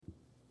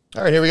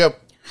All right, here we go.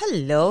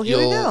 Hello, here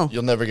we go.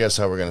 You'll never guess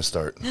how we're going to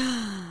start.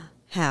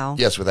 How?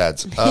 Yes, with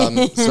ads.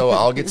 So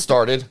I'll get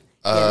started.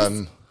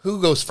 Yes.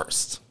 Who goes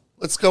first?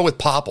 Let's go with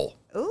Popple.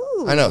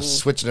 Ooh. I know,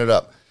 switching it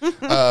up.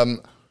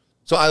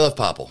 So I love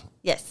Popple.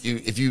 Yes.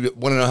 If you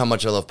want to know how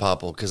much I love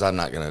Popple, because I'm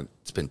not going to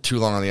spend too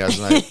long on the ads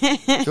tonight.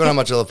 If you want to know how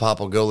much I love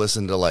Popple, go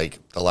listen to like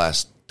the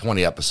last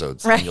 20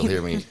 episodes. Right. And you'll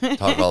hear me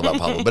talk all about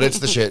Popple. But it's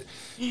the shit.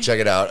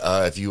 Check it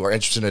out. If you are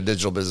interested in a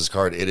digital business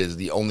card, it is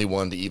the only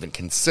one to even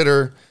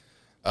consider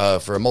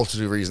for a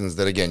multitude of reasons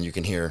that, again, you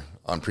can hear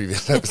on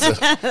previous episodes.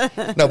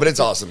 No, but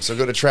it's awesome. So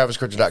go to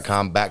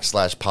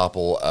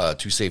traviscrutcher.com/Popple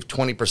to save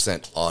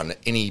 20% on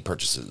any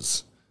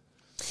purchases.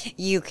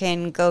 You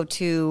can go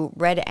to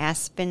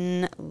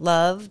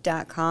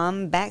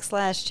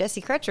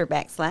redaspenlove.com/Jesse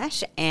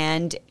Crutcher /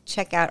 and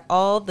check out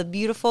all the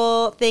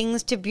beautiful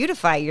things to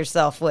beautify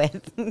yourself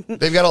with.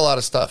 They've got a lot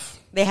of stuff.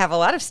 They have a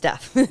lot of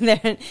stuff.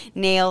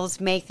 Nails,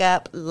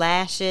 makeup,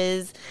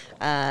 lashes,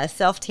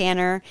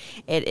 self-tanner.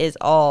 It is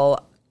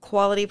all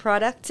quality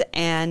product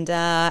and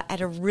at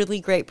a really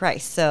great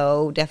price.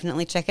 So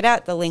definitely check it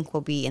out. The link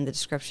will be in the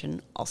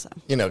description also.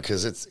 You know,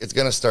 because it's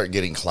going to start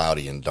getting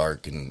cloudy and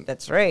dark and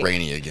That's right.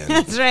 rainy again.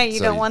 That's right.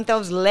 You don't want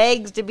those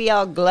legs to be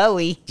all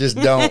glowy. Just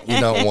you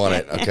don't want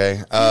it,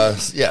 okay?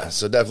 Yeah,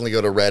 so definitely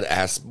go to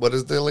what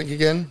is the link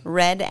again?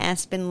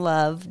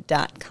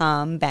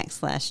 redaspenlove.com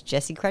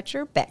 /Jesse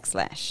Crutcher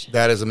 /.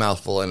 That is a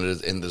mouthful, and it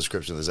is in the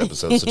description of this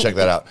episode, so check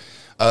that out.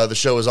 The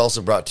show is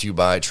also brought to you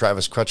by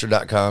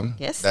traviscrutcher.com.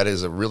 Yes. That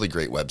is a really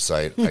great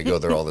website. I go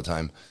there all the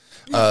time.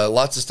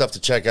 Lots of stuff to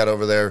check out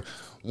over there.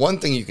 One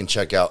thing you can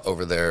check out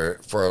over there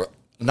for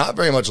not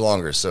very much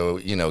longer, so,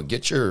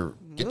 get your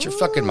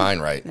fucking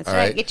mind right. That's all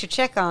right. Get your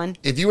check on.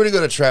 If you were to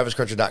go to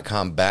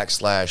traviscrutcher.com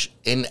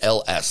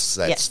 /NLS,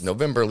 that's Yes.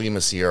 November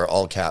Lima Sierra,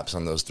 all caps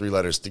on those three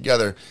letters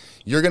together,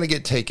 you're going to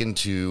get taken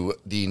to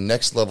the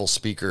Next Level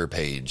Speaker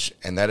page,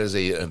 and that is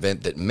an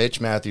event that Mitch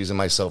Matthews and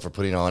myself are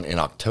putting on in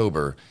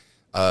October.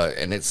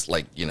 And it's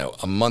like,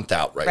 a month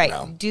out right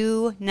now.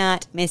 Do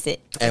not miss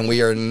it. And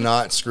we are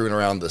not screwing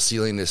around. The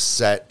ceiling is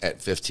set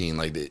at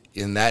 15.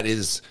 And that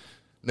is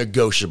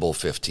negotiable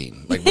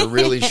 15. Like, we're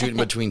really shooting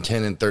between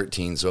 10 and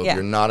 13. So if Yeah.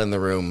 you're not in the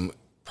room,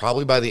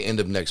 probably by the end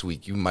of next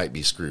week, you might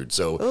be screwed.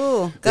 So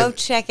Ooh, go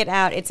check it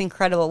out. It's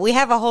incredible. We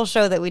have a whole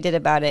show that we did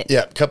about it.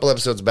 yeah, a couple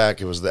episodes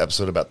back, it was the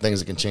episode about things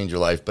that can change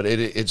your life, but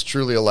it's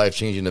truly a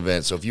life-changing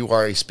event. So if you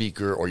are a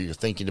speaker or you're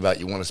thinking about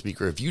you want a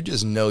speaker, if you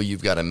just know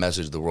you've got a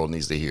message the world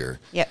needs to hear,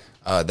 Yep.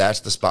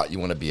 that's the spot you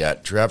want to be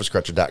at,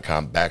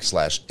 traviscrutcher.com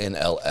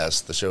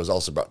 /NLS. The show is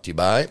also brought to you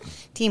by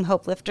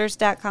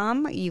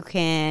TeamHopeLifters.com. You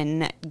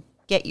can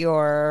get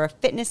your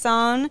fitness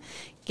on,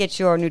 get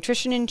your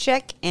nutrition in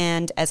check,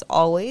 and as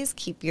always,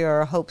 keep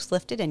your hopes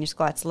lifted and your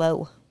squats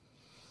low.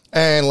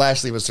 And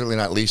lastly, but certainly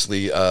not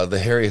leastly,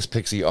 the hairiest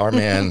pixie, our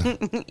man,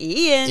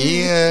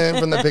 Ian.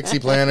 from the Pixie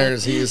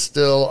Planners. He is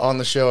still on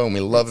the show, and we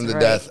love him to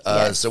death.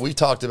 Yes. So we've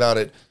talked about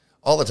it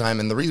all the time,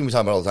 and the reason we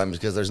talk about it all the time is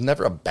because there's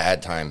never a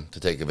bad time to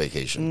take a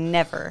vacation.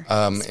 Never.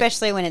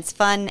 Especially when it's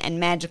fun and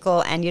magical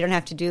and you don't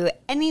have to do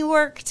any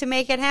work to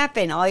make it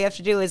happen. All you have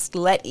to do is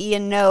let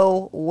Ian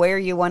know where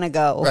you want to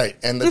go. Right.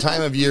 And the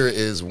time of year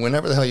is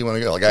whenever the hell you want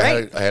to go. Like,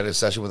 Right. I had a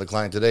session with a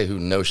client today who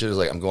no shit is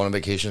like, I'm going on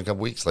vacation in a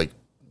couple weeks. Like,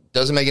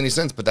 doesn't make any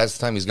sense, but that's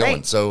the time he's going.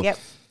 Right. So Yep.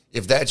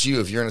 if that's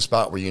you, if you're in a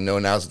spot where now you're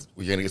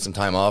going to get some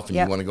time off and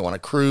Yep. you want to go on a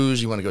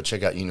cruise, you want to go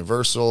check out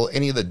Universal,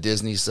 any of the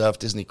Disney stuff,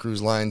 Disney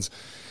Cruise Lines,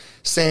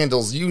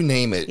 Sandals, you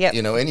name it, Yep.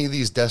 any of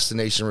these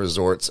destination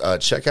resorts,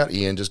 check out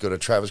Ian. Just go to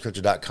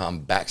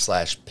traviscrutcher.com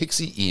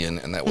 /Pixie Ian,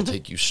 and that will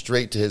take you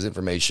straight to his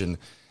information,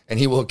 and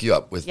he will hook you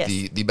up with Yes.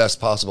 the best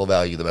possible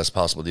value, the best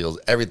possible deals,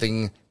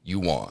 everything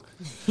you want,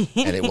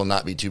 and it will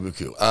not be too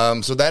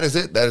buku. So that is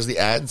it. That is the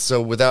ad.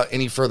 So without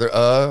any further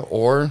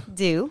or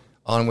Do.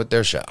 on with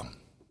their show.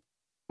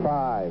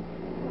 5,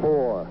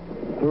 4,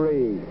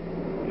 3,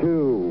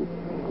 2,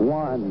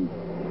 1,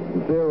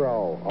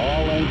 0.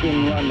 All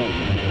engine running.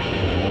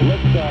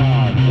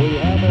 Liftoff. We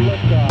have a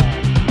liftoff.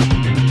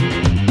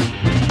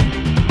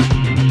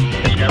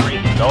 Discovery,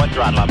 go and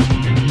throttle up.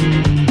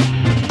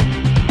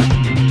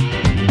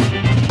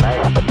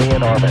 Nice to be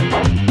in orbit.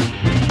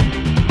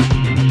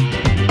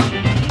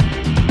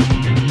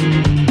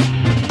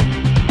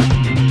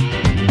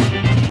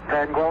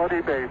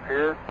 Tranquility Base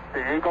here.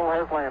 The Eagle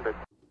has landed.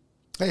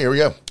 Hey, here we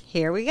go.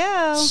 Here we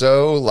go.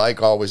 So,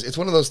 like always, it's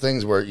one of those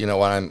things where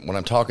when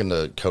I'm talking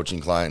to coaching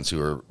clients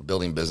who are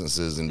building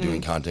businesses and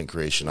doing content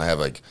creation, I have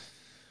like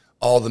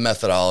all the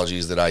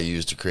methodologies that I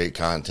use to create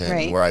content,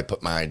 Right. and where I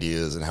put my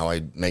ideas and how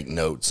I make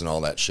notes and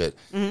all that shit.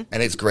 And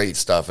it's great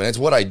stuff, and it's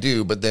what I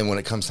do. But then when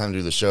it comes time to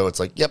do the show, it's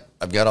like, yep,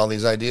 I've got all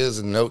these ideas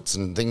and notes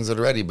and things that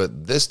are ready,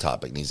 but this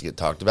topic needs to get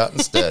talked about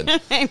instead.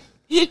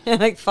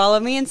 Like, follow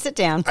me and sit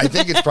down. I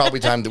think it's probably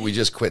time that we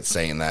just quit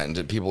saying that, and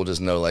that people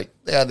just know, like,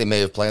 yeah, they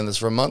may have planned this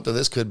for a month, or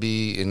this could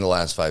be in the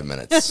last 5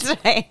 minutes.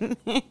 That's right.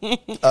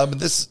 But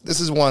this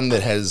is one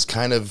that has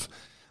kind of,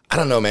 I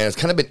don't know, man. It's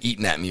kind of been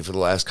eating at me for the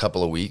last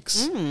couple of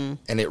weeks. And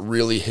it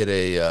really hit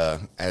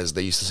as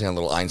they used to say on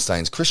Little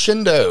Einstein's,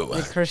 crescendo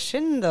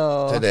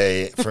Crescendo.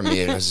 today for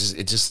me.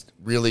 It just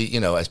really,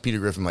 as Peter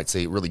Griffin might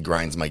say, it really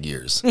grinds my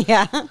gears.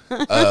 Yeah.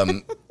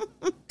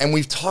 And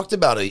we've talked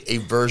about a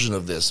version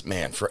of this,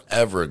 man,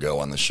 forever ago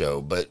on the show.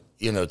 But,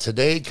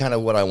 today kind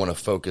of what I want to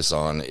focus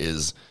on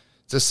is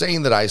it's a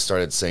saying that I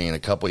started saying a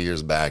couple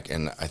years back,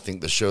 and I think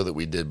the show that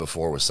we did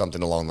before was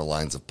something along the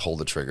lines of pull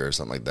the trigger or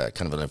something like that,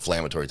 kind of an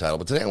inflammatory title.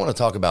 But today I want to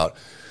talk about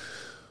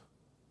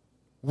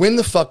when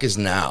the fuck is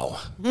now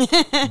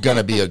going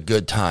to be a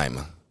good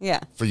time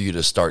for you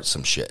to start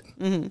some shit?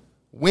 Mm-hmm.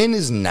 When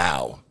is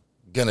now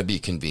going to be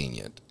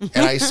convenient?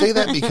 And I say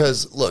that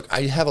because, look,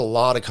 I have a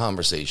lot of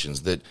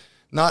conversations that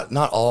not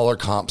all are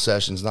comp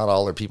sessions, not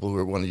all are people who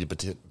are wanting to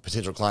be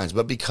potential clients,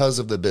 but because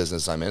of the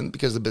business I'm in,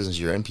 because of the business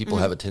you're in, people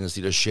have a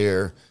tendency to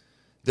share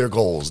their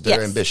goals,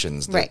 their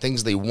ambitions, the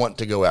things they want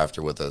to go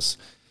after with us.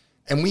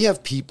 And we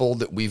have people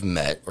that we've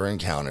met or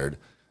encountered,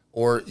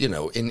 or,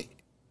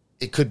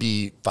 it could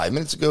be 5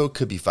 minutes ago,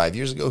 could be 5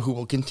 years ago, who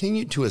will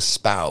continue to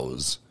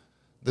espouse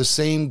the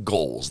same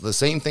goals, the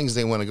same things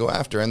they want to go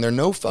after. And they're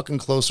no fucking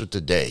closer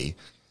today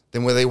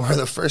than where they were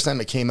the first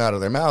time it came out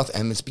of their mouth.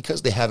 And it's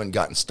because they haven't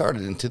gotten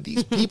started. And to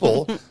these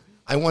people,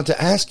 I want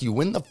to ask you,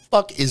 when the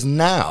fuck is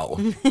now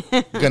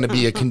going to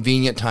be a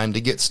convenient time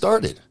to get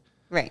started?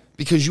 Right.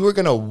 Because you are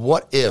going to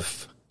what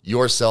if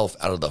yourself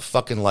out of the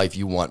fucking life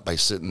you want by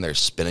sitting there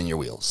spinning your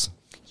wheels.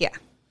 Yeah.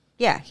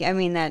 Yeah. I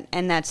mean,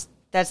 that's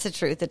the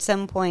truth. At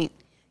some point,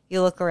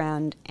 you look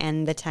around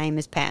and the time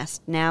has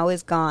passed. Now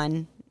is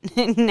gone.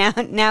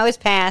 now is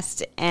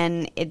past,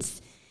 and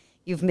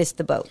you've missed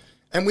the boat.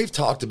 And we've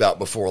talked about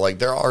before, like,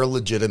 there are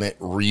legitimate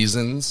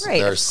reasons. Right,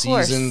 there are of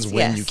seasons course,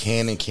 when you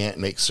can and can't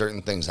make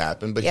certain things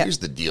happen. But here's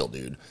the deal,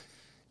 dude.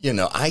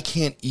 I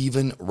can't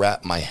even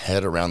wrap my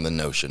head around the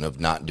notion of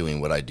not doing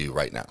what I do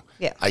right now.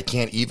 Yeah. I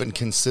can't even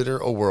consider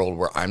a world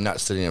where I'm not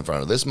sitting in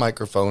front of this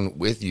microphone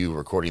with you,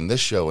 recording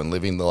this show and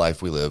living the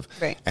life we live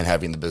and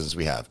having the business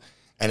we have.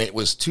 And it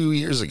was 2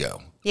 years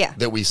ago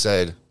that we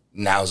said,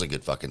 now's a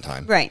good fucking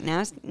time. Right.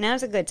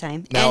 Now's a good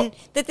time. Now, and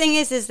the thing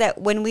is that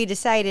when we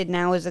decided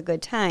now is a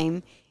good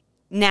time,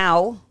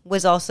 now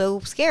was also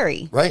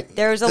scary. Right.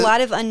 There's a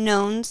lot of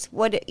unknowns.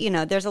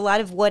 There's a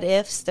lot of what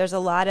ifs. There's a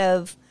lot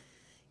of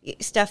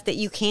stuff that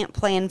you can't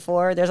plan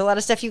for. There's a lot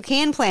of stuff you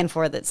can plan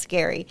for that's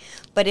scary.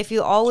 But if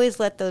you always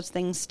let those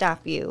things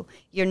stop you,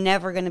 you're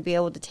never going to be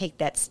able to take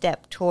that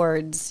step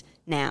towards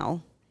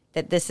now,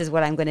 that this is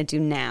what I'm going to do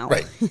now.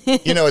 Right.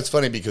 It's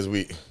funny because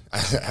I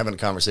having a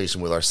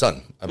conversation with our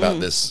son about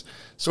this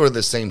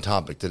same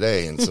topic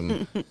today, and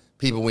some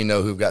people we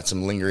know who've got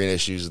some lingering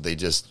issues.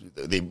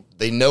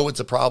 They know it's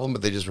a problem,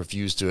 but they just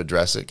refuse to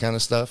address it, kind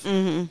of stuff.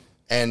 Mm-hmm.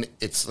 And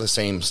it's the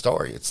same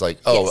story. It's like,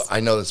 I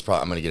know this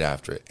problem, I'm going to get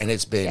after it. And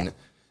it's been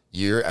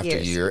year after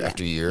year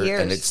after year,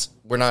 and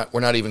we're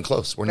not even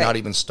close. We're not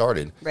even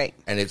started. Right.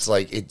 And it's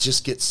like, it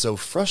just gets so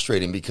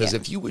frustrating because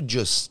if you would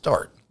just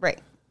start. Right.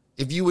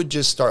 If you would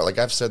just start, like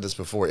I've said this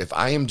before, if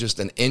I am just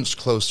an inch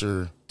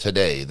closer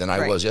today than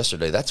I was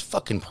yesterday, that's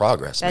fucking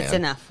progress, man. That's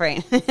enough,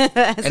 right?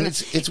 And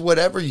it's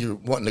whatever you're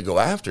wanting to go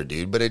after,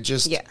 dude. But it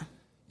just,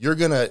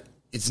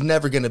 it's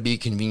never going to be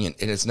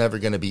convenient, and it's never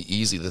going to be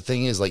easy. The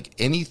thing is, like,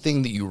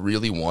 anything that you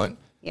really want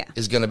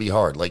is going to be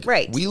hard. Like,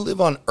 we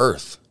live on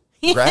Earth.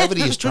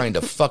 Gravity is trying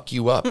to fuck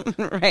you up.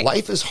 Right.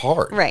 Life is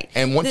hard. Right.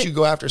 And once you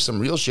go after some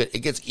real shit,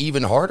 it gets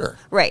even harder.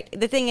 Right.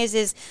 The thing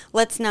is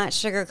let's not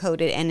sugarcoat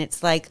it. And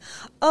it's like,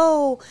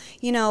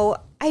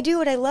 I do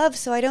what I love,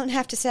 so I don't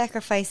have to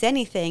sacrifice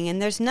anything.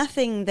 And there's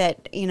nothing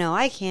that,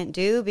 I can't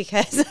do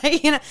because,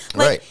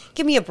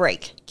 give me a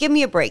break. Give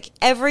me a break.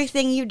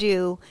 Everything you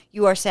do,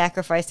 you are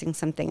sacrificing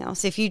something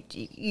else. If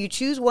you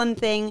choose one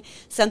thing,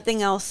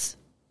 something else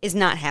is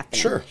not happening.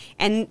 Sure.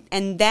 And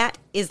that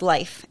is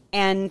life.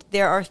 And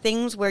there are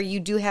things where you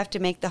do have to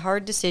make the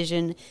hard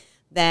decision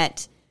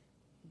that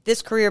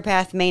this career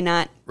path may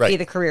not be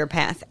the career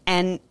path.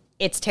 And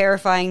it's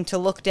terrifying to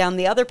look down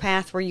the other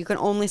path where you can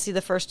only see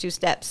the first two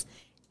steps.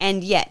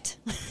 And yet,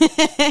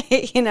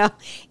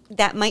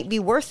 that might be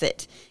worth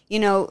it.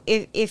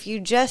 If you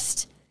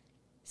just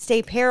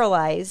stay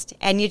paralyzed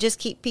and you just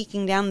keep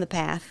peeking down the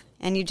path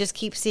and you just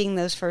keep seeing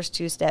those first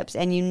two steps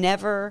and you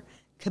never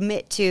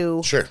commit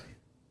to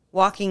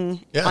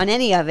walking on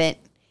any of it,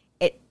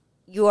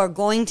 you are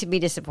going to be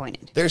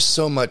disappointed. There's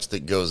so much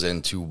that goes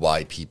into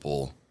why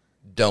people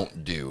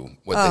don't do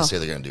what they say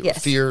they're going to do.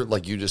 Yes. Fear,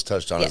 like you just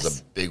touched on,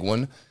 is a big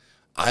one.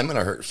 I'm going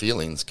to hurt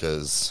feelings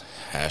because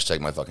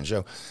 #my fucking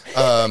show.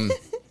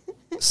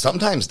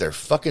 Sometimes they're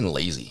fucking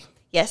lazy.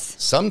 Yes.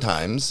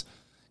 Sometimes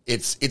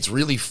it's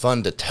really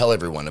fun to tell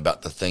everyone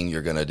about the thing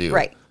you're going to do.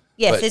 Right.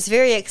 Yes, it's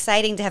very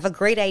exciting to have a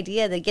great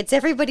idea that gets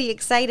everybody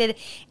excited,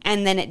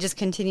 and then it just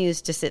continues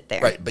to sit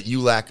there. Right, but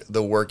you lack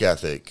the work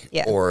ethic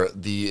or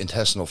the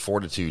intestinal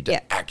fortitude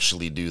to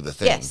actually do the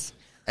thing. Yes.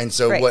 And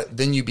so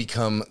then you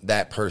become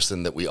that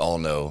person that we all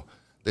know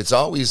that's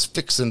always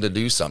fixing to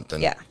do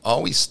something,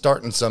 always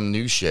starting some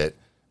new shit,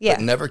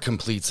 but never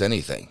completes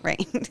anything.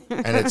 Right.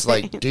 And it's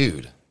like,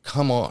 dude,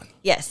 come on.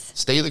 Yes.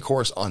 Stay the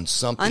course on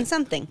something. On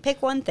something.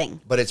 Pick one thing.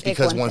 But it's Pick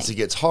because one once thing. it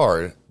gets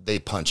hard, they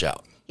punch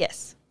out.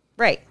 Yes.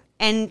 Right.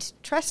 And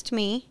trust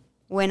me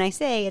when I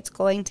say it's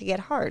going to get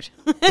hard.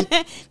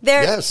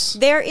 Yes.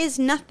 There is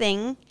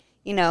nothing,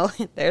 you know,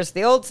 there's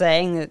the old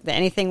saying that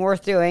anything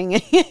worth doing,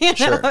 you know,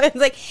 Sure. it's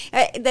like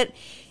that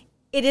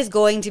it is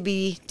going to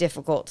be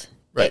difficult.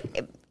 Right.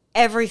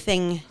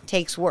 Everything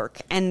takes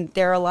work. And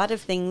there are a lot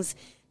of things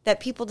that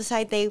people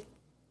decide they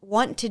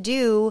want to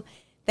do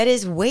that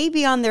is way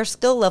beyond their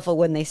skill level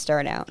when they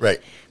start out.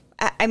 Right.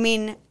 I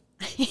mean,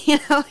 you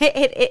know,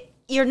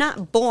 you're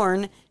not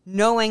born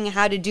knowing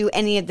how to do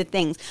any of the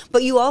things,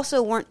 but you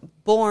also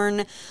weren't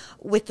born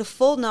with the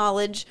full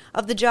knowledge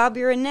of the job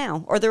you're in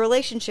now, or the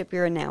relationship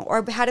you're in now,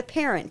 or how to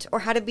parent, or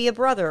how to be a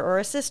brother or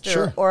a sister,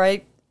 Sure. or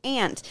a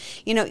aunt.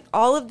 You know,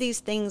 all of these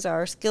things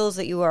are skills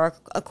that you are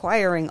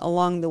acquiring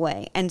along the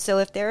way. And so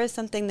if there is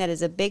something that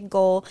is a big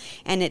goal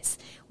and it's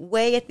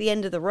way at the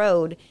end of the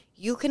road,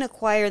 you can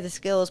acquire the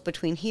skills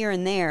between here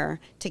and there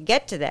to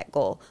get to that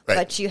goal. Right.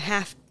 But you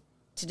have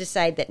to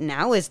decide that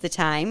now is the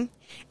time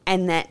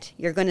and that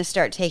you're going to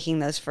start taking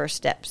those first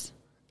steps.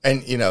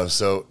 And, you know,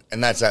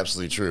 and that's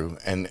absolutely true.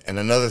 And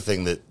another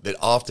thing that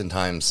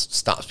oftentimes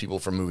stops people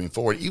from moving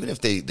forward, even if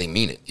they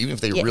mean it, even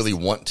if they Yes. really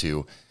want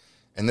to.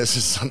 And this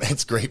is something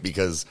that's great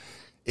because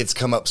it's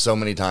come up so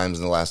many times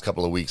in the last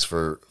couple of weeks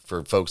for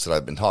folks that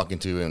I've been talking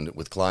to and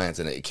with clients.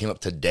 And it came up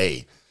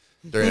today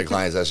during a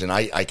client session.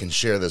 I can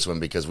share this one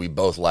because we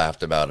both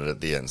laughed about it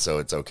at the end, so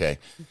it's okay.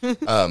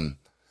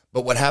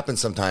 But what happens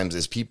sometimes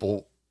is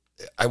people,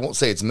 I won't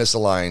say it's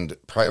misaligned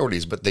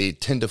priorities, but they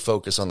tend to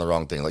focus on the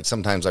wrong thing. Like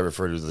sometimes I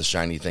refer to the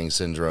shiny thing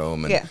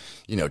syndrome and, Yeah.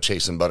 you know,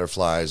 chasing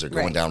butterflies or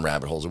going Right. down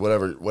rabbit holes or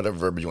whatever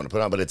verbiage you want to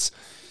put on. But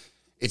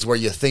it's where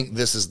you think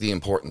this is the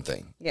important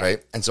thing, Yeah.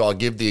 right? And so I'll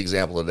give the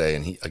example today,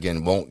 and he,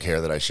 again, won't care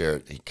that I share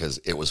it because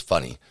it was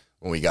funny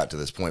when we got to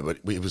this point. But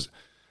it was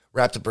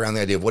wrapped up around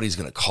the idea of what he's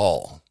going to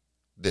call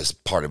this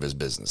part of his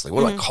business. Like,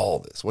 what do I call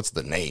this? What's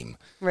the name?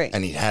 Right.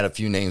 And he had a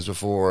few names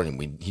before,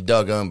 and he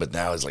dug them, but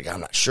now he's like,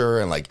 I'm not sure.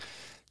 And like,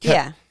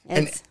 Yeah.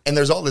 and It's,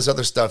 there's all this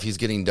other stuff he's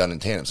getting done in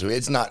tandem. So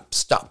it's not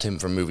stopped him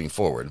from moving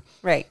forward.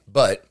 right.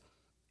 But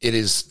it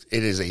is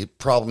a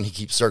problem he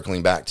keeps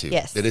circling back to.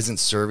 Yes. That isn't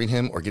serving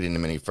him or getting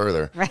him any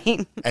further.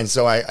 Right. And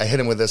so I hit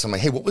him with this. I'm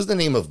like, hey, what was the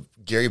name of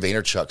Gary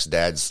Vaynerchuk's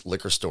dad's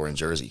liquor store in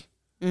Jersey?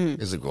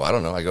 He's like, well, I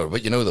don't know. I go,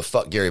 but you know who the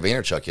fuck Gary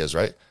Vaynerchuk is,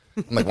 right?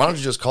 I'm like, why don't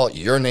you just call it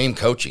Your Name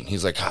Coaching?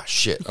 He's like, ah,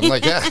 shit. I'm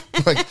like, yeah.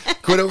 I'm like,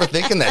 quit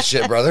overthinking that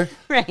shit, brother.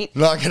 Right.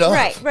 Knock it off.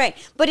 Right,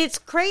 right. But it's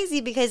crazy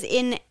because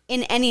in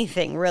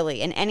anything, really,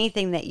 in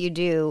anything that you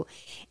do,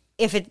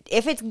 if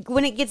it's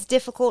when it gets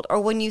difficult or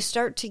when you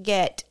start to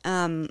get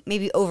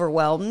maybe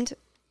overwhelmed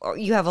or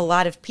you have a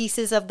lot of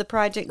pieces of the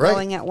project Right.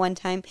 going at one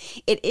time,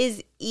 it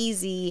is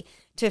easy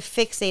to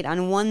fixate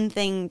on one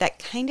thing that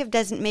kind of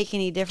doesn't make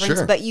any difference,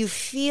 Sure. but you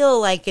feel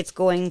like it's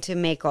going to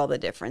make all the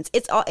difference.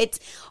 It's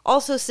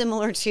also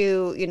similar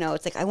to, you know,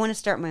 it's like I want to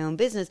start my own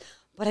business,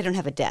 but I don't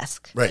have a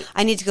desk. Right.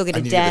 I need to go get I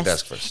a need to get the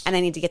desk, desk first. and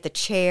I need to get the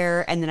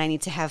chair, and then I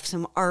need to have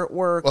some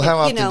artwork. Well,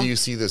 how and, often do you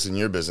see this in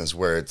your business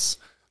where it's,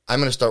 I'm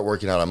going to start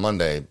working out on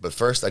Monday, but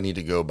first I need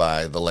to go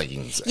buy the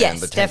leggings Yes,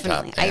 and the tank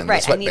definitely. top and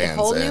Right. the I need a sweatbands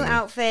whole new and-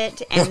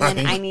 outfit, and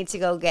then I need to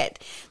go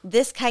get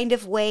this kind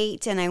of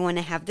weight, and I want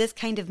to have this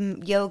kind of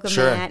yoga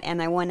Sure. mat,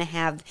 and I want to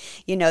have,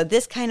 you know,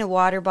 this kind of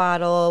water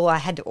bottle. Well, I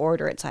had to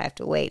order it, so I have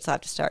to wait. So I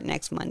have to start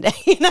next Monday.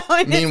 You know.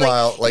 And it's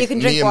Meanwhile, you like can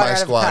me drink and water my out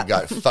of a squad cup.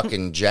 got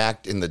fucking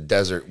jacked in the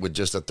desert with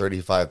just a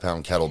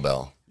 35-pound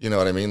kettlebell. You know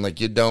what I mean? Like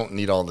you don't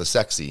need all the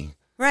sexy.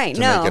 Right.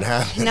 to No, make it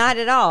happen. not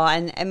at all.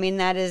 And I mean,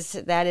 that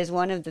is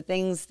one of the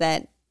things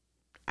that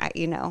I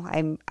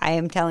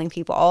am telling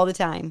people all the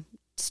time.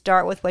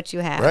 Start with what you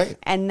have. Right.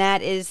 And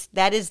that is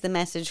the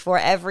message for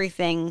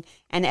everything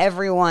and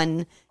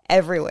everyone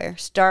everywhere.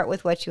 Start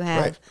with what you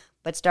have, Right.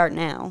 but start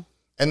now.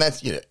 And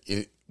that's,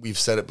 we've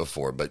said it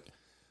before, but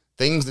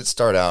things that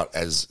start out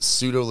as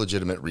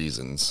pseudo-legitimate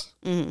reasons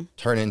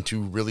turn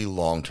into really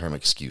long-term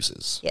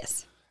excuses.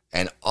 Yes.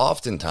 And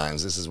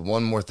oftentimes, this is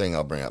one more thing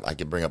I'll bring up. I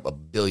could bring up a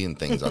billion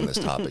things on this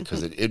topic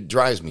because it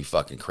drives me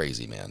fucking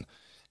crazy, man.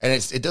 And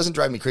it doesn't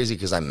drive me crazy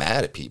because I'm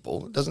mad at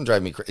people. It doesn't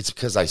drive me crazy. It's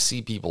because I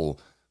see people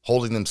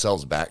holding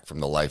themselves back from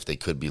the life they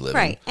could be living.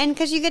 Right. And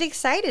because you get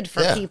excited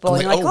for Yeah. people. I'm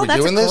And you're like, we're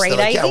that's doing a this? great They're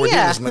like, idea. yeah, we're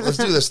doing this. Man, let's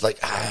do this. Like,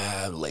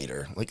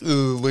 later. Like,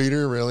 ooh,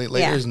 later? Really?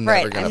 Later's never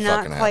right. going I'm to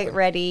not fucking quite happen.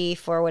 ready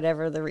for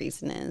whatever the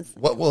reason is.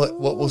 What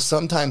will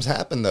sometimes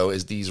happen, though,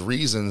 is these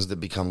reasons that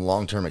become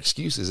long-term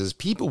excuses is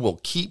people will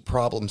keep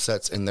problem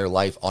sets in their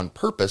life on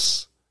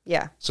purpose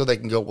Yeah. so they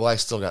can go, well, I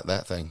still got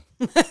that thing.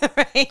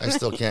 Right. I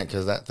still can't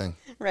because that thing.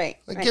 Right.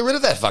 Like, right. get rid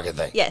of that fucking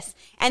thing. Yes.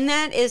 And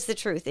that is the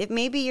truth. If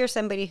maybe you're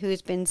somebody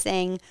who's been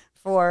saying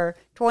for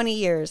 20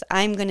 years,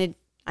 I'm going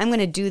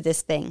to do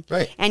this thing.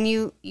 Right. And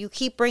you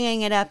keep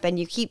bringing it up and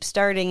you keep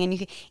starting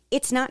and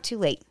it's not too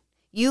late.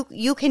 You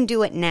can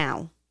do it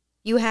now.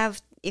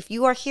 If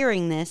you are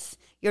hearing this,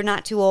 you're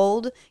not too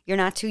old, you're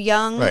not too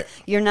young, Right.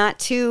 you're not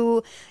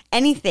too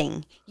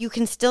anything. You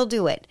can still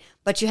do it,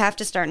 but you have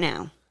to start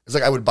now. It's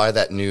like I would buy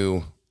that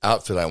new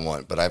outfit I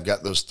want, but I've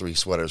got those 3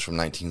 sweaters from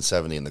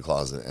 1970 in the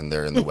closet and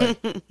they're in the way.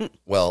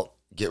 Well,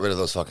 get rid of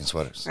those fucking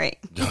sweaters. Right.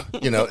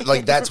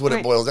 Like that's what it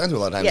Right. boils down to a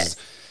lot of times. Yes.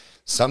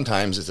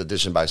 Sometimes it's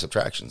addition by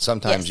subtraction.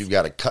 Sometimes Yes. you've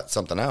got to cut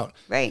something out.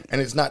 Right.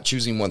 And it's not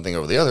choosing one thing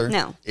over the other.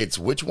 No. It's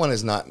which one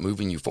is not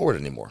moving you forward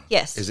anymore.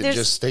 Yes. Is it There's-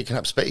 just taking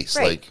up space?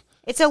 Right. Like,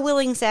 it's a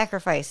willing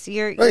sacrifice.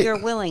 You're Right.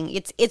 you're willing.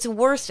 It's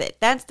worth it.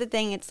 That's the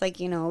thing. It's like,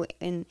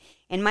 in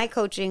my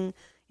coaching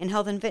in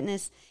health and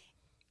fitness,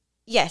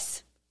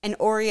 yes, an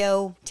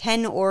Oreo,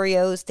 10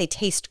 Oreos, they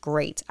taste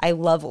great. I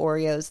love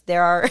Oreos.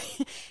 There are,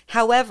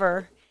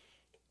 however,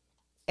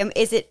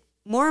 is it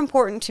more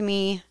important to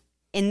me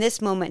in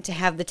this moment to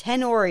have the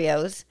 10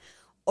 Oreos,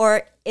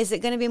 or is it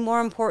going to be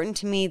more important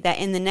to me that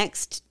in the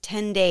next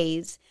 10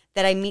 days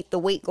that I meet the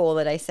weight goal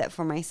that I set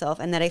for myself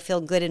and that I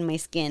feel good in my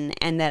skin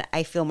and that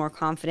I feel more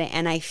confident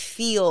and I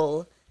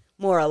feel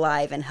more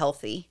alive and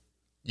healthy?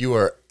 you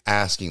are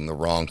asking the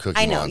wrong cookie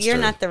I know, monster. you're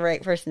not the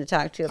right person to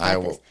talk to I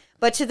about will- this.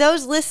 But to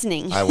those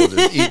listening, I will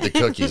just eat the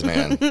cookies,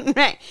 man.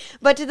 right.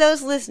 But to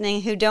those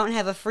listening who don't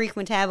have a freak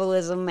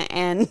metabolism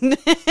and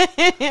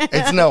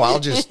I'll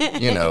just,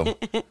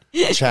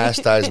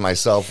 chastise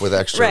myself with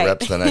extra Right.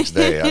 reps the next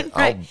day.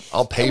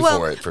 I'll pay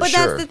for it for but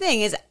sure. that's the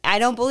thing is I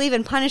don't believe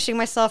in punishing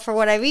myself for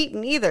what I've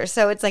eaten either.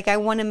 So it's like I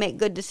want to make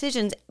good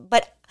decisions.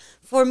 But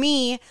for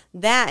me,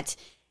 that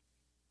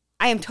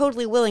I am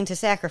totally willing to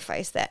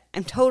sacrifice that.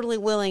 I'm totally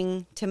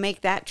willing to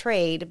make that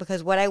trade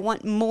because what I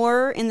want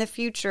more in the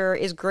future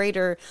is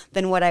greater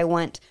than what I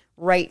want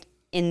right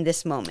in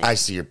this moment. I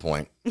see your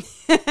point.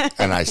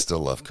 And I still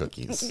love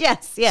cookies.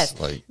 yes.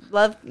 Like-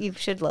 You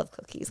should love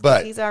cookies. But,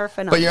 Cookies are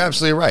phenomenal. but you're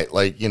absolutely right.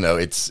 Like,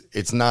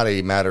 it's not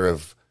a matter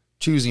of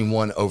choosing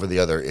one over the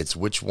other. It's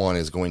which one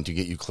is going to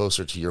get you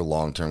closer to your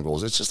long-term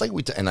goals. It's just like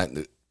and I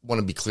want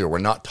to be clear, we're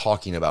not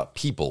talking about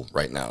people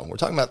right now. We're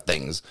talking about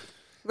things.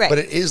 Right. But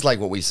it is like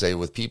what we say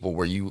with people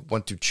where you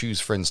want to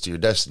choose friends to your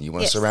destiny. You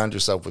want Yes. to surround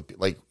yourself with,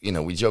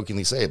 we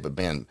jokingly say it, but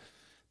man,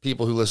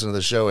 people who listen to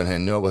the show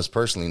and know us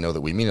personally know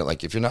that we mean it.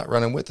 Like, if you're not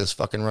running with us,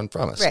 fucking run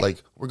from us. Right.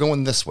 Like, we're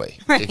going this way.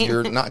 Right. If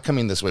you're not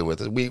coming this way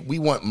with us, we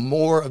want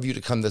more of you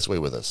to come this way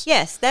with us.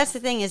 Yes, that's the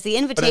thing is the But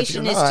if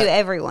invitation you're is not, to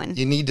everyone.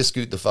 You need to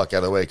scoot the fuck out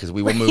of the way because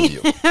we will move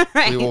you.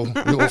 Right. We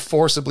will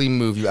forcibly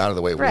move you out of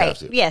the way if we Right. have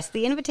to. Yes,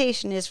 the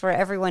invitation is for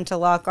everyone to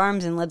lock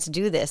arms and let's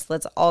do this.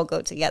 Let's all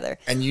go together.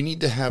 And you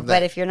need to have that.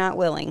 But if you're not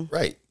willing,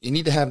 Right. You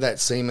need to have that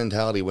same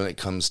mentality when it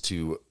comes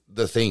to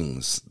the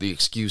things, the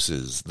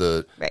excuses,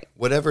 Right.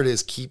 whatever it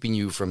is keeping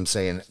you from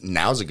saying,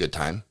 now's a good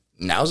time.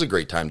 Now's a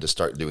great time to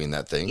start doing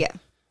that thing. Yeah.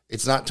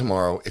 It's not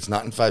tomorrow. It's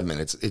not in 5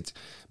 minutes. It's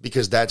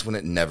because that's when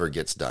it never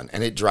gets done.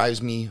 And it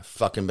drives me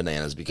fucking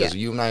bananas because Yeah.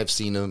 you and I have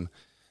seen them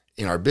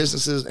in our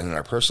businesses and in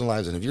our personal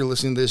lives. And if you're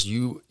listening to this,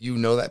 you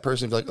know that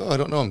person. If you're like, oh, I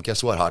don't know him.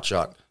 Guess what? Hot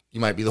shot.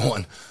 You might be the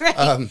one. right?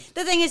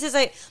 The thing is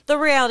like the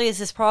reality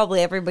is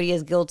probably everybody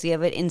is guilty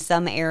of it in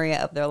some area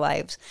of their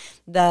lives.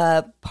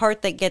 The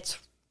part that gets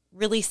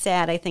really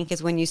sad, I think,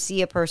 is when you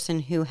see a person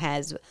who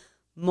has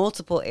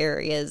multiple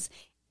areas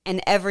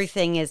and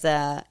everything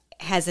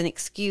has an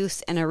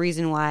excuse and a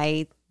reason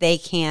why they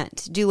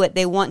can't do what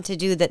they want to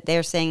do that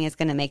they're saying is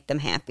going to make them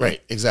happy.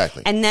 Right.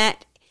 Exactly. And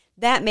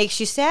that makes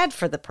you sad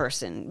for the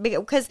person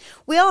because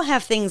we all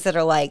have things that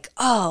are like,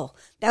 oh,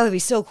 that would be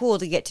so cool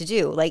to get to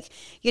do. Like,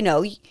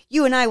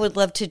 you and I would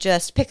love to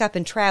just pick up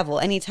and travel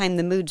anytime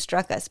the mood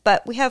struck us.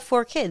 But we have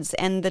 4 kids.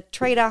 And the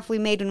trade-off we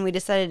made when we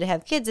decided to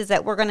have kids is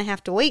that we're going to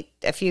have to wait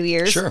a few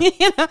years Sure.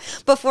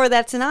 before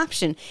that's an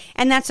option.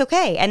 And that's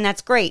okay. And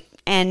that's great.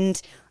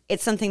 And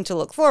it's something to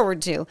look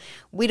forward to.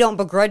 We don't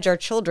begrudge our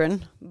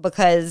children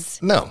because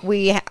No.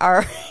 we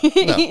are,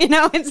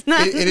 it's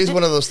not. It is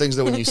one of those things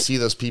that when you see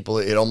those people,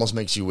 it almost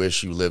makes you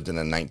wish you lived in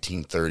a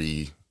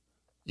 1930,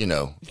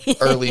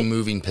 early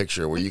moving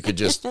picture where you could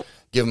just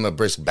give them a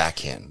brisk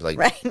backhand. Like,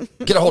 Right.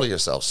 get a hold of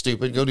yourself,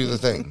 stupid. Go do the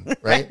thing.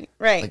 Right?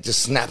 Right. Like,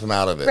 just snap them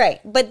out of it.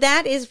 Right. But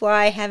that is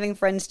why having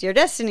friends to your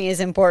destiny is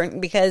important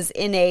because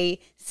in a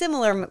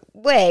similar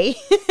way,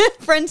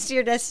 friends to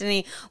your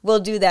destiny will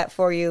do that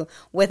for you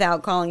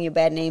without calling you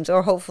bad names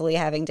or hopefully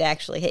having to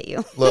actually hit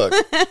you. Look,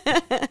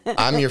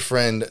 I'm your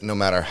friend no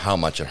matter how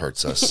much it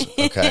hurts us.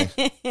 Okay?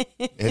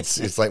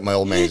 It's like my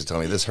old man used to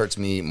tell me, this hurts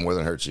me more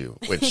than it hurts you,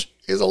 which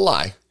is a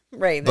lie.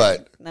 Right.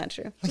 But- That's not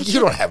true. You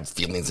don't have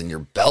feelings in your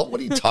belt.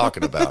 What are you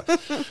talking about?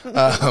 That's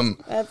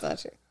not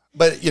true.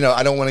 But,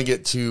 I don't want to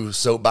get too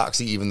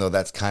soapboxy, even though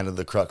that's kind of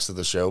the crux of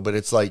the show. But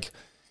it's like,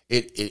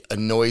 it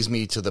annoys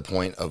me to the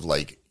point of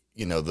like,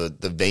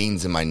 the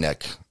veins in my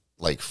neck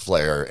like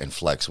flare and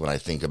flex when I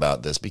think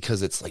about this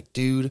because it's like,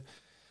 dude,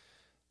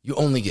 you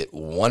only get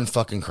one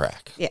fucking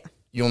crack. Yeah.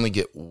 You only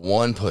get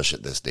one push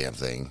at this damn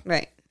thing.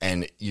 Right.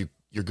 And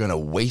you're going to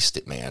waste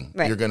it, man.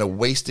 Right. You're going to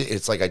waste it.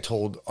 It's like I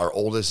told our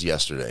oldest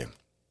yesterday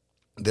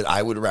that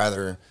I would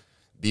rather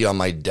be on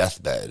my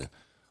deathbed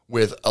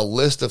with a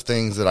list of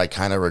things that I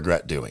kind of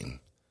regret doing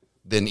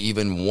than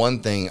even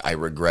one thing I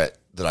regret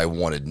that I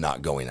wanted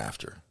not going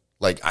after.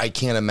 Like, I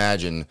can't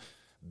imagine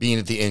being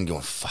at the end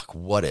going, fuck,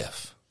 what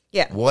if?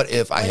 Yeah. What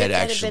if I had if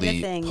that had been a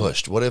actually thing?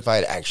 pushed? What if I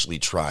had actually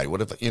tried?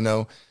 What if,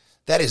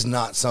 that is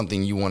not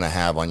something you want to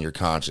have on your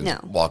conscience No.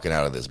 walking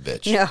out of this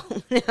bitch.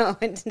 No,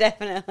 it's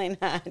definitely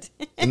not.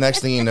 The next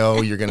thing you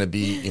know, you're going to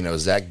be,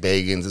 Zach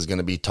Bagans is going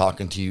to be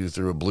talking to you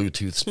through a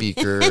Bluetooth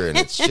speaker, and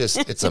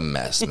it's a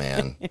mess,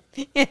 man.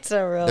 It's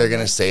a real. They're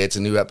going to say it's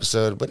a new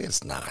episode, but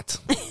it's not.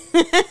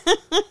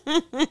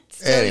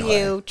 So Anyway.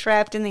 you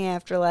trapped in the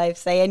afterlife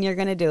saying you're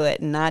going to do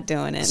it and not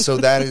doing it. So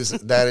that is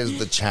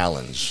the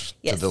challenge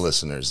Yes. to the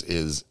listeners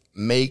is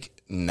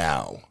make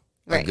now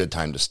a Right. good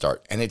time to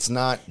start. And it's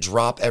not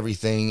drop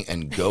everything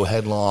and go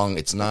headlong.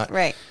 It's not,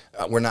 Right.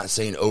 We're not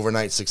saying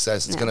overnight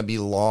success. It's No. going to be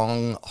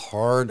long,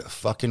 hard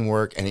fucking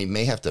work. And you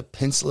may have to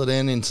pencil it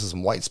into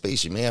some white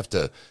space. You may have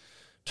to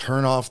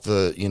turn off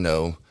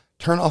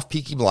turn off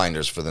Peaky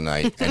Blinders for the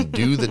night and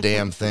do the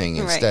damn thing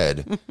Right.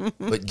 instead,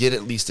 but get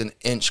at least an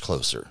inch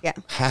closer. Yeah.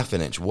 Half an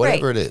inch,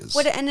 whatever Right. it is.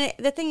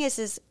 The thing is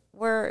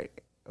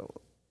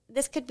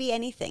this could be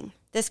anything.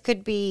 This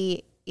could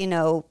be,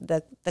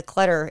 the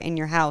clutter in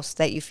your house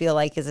that you feel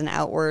like is an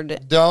outward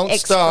Don't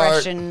start.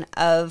 expression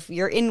of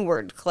your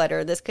inward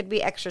clutter. This could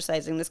be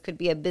exercising. This could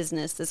be a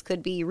business. This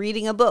could be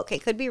reading a book.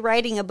 It could be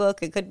writing a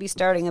book. It could be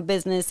starting a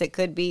business. It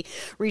could be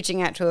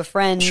reaching out to a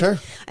friend. Sure.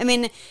 I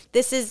mean,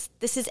 this is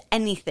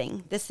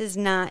anything. This is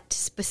not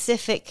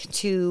specific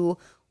to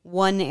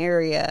one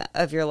area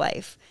of your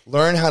life.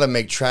 Learn how to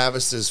make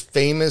Travis's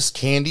famous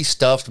candy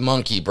stuffed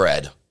monkey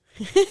bread.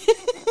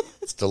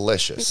 It's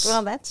delicious.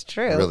 Well, that's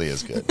true. It really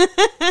is good.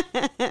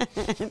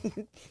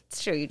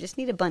 It's true. You just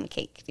need a bundt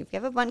cake. If you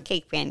have a bundt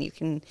cake pan, you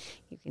can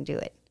do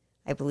it.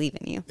 I believe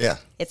in you. Yeah.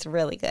 It's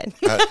really good.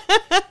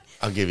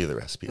 I'll give you the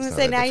recipe. It's I'm not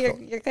gonna say that now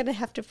difficult. you're gonna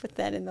have to put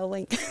that in the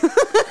link.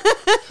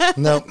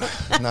 Nope,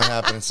 not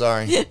happening.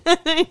 Sorry.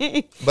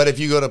 But if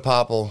you go to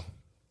Popple,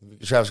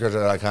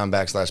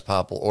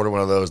 TravisGarza.com/Popple, order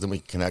one of those, then we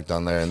can connect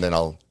on there, and then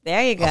I'll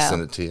There you go. I'll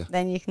send it to you.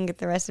 Then you can get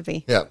the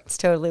recipe. Yeah. It's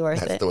totally worth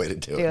That's it. the way to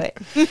do Do it.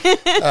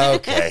 it.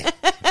 Okay.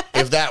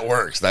 If that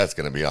works, that's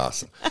going to be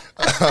awesome.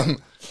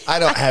 I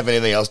don't have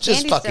anything else. Just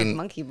Candy stuffed fucking,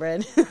 monkey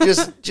bread.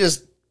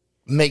 just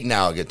make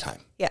now a good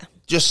time. Yeah.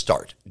 Just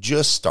start.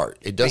 Just start.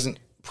 It doesn't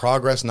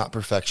progress, not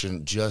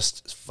perfection.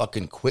 Just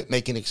fucking quit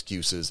making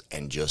excuses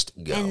and just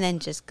go. And then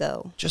just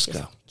go. Just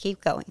go.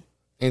 Keep going.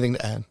 Anything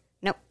to add?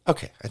 Nope.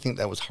 Okay, I think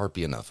that was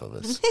harpy enough of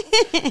us.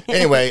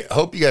 Anyway,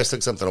 hope you guys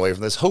took something away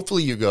from this.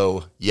 Hopefully you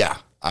go, yeah,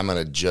 I'm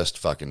going to just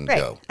fucking Right.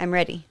 go. I'm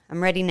ready.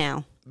 I'm ready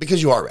now.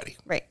 Because you are ready.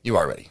 Right. You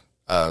are ready.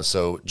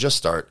 So just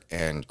start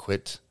and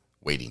quit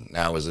waiting.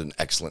 Now is an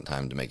excellent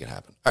time to make it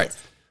happen. All right.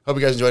 Hope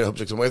you guys enjoyed it. Hope you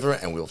took some away from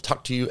it, and we'll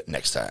talk to you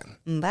next time.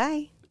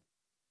 Bye.